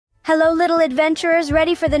Hello, little adventurers,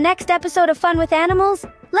 ready for the next episode of Fun with Animals?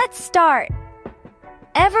 Let's start!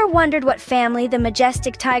 Ever wondered what family the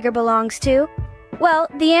majestic tiger belongs to? Well,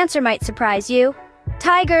 the answer might surprise you.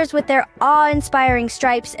 Tigers, with their awe-inspiring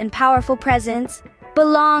stripes and powerful presence,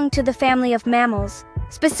 belong to the family of mammals,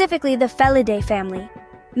 specifically the Felidae family,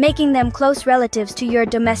 making them close relatives to your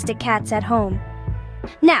domestic cats at home.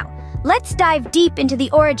 Now, let's dive deep into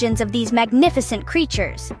the origins of these magnificent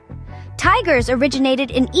creatures. Tigers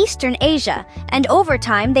originated in Eastern Asia, and over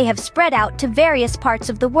time they have spread out to various parts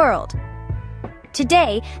of the world.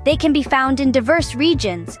 Today, they can be found in diverse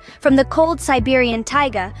regions, from the cold Siberian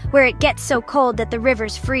taiga, where it gets so cold that the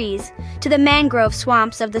rivers freeze, to the mangrove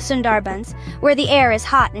swamps of the Sundarbans, where the air is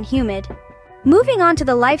hot and humid. Moving on to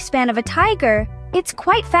the lifespan of a tiger, it's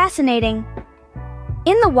quite fascinating.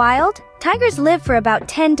 In the wild, tigers live for about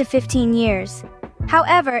 10 to 15 years.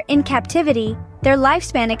 However, in captivity, their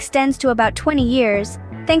lifespan extends to about 20 years,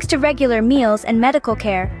 thanks to regular meals and medical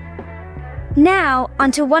care. Now,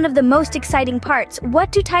 onto one of the most exciting parts.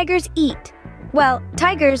 What do tigers eat? Well,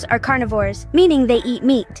 tigers are carnivores, meaning they eat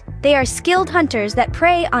meat. They are skilled hunters that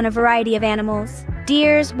prey on a variety of animals.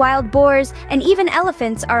 Deers, wild boars, and even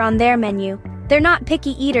elephants are on their menu. They're not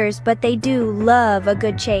picky eaters, but they do love a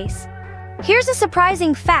good chase. Here's a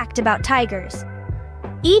surprising fact about tigers.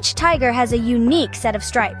 Each tiger has a unique set of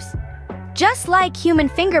stripes. Just like human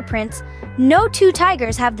fingerprints, no two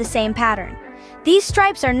tigers have the same pattern. These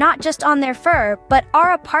stripes are not just on their fur, but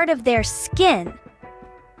are a part of their skin.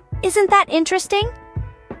 Isn't that interesting?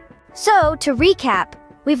 So, to recap,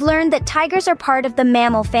 we've learned that tigers are part of the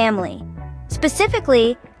mammal family,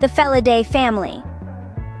 specifically the Felidae family.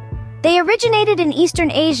 They originated in Eastern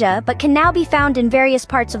Asia, but can now be found in various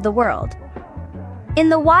parts of the world. In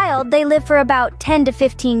the wild, they live for about 10 to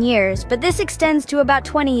 15 years, but this extends to about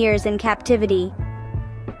 20 years in captivity.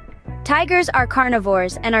 Tigers are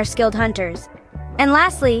carnivores and are skilled hunters. And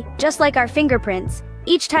lastly, just like our fingerprints,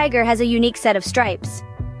 each tiger has a unique set of stripes.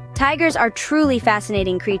 Tigers are truly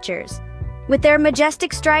fascinating creatures. With their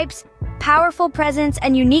majestic stripes, powerful presence,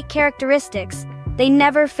 and unique characteristics, they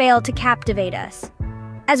never fail to captivate us.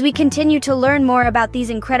 As we continue to learn more about these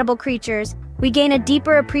incredible creatures, we gain a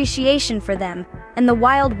deeper appreciation for them and the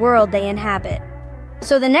wild world they inhabit.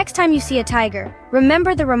 So the next time you see a tiger,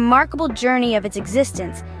 remember the remarkable journey of its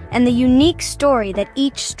existence and the unique story that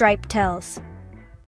each stripe tells.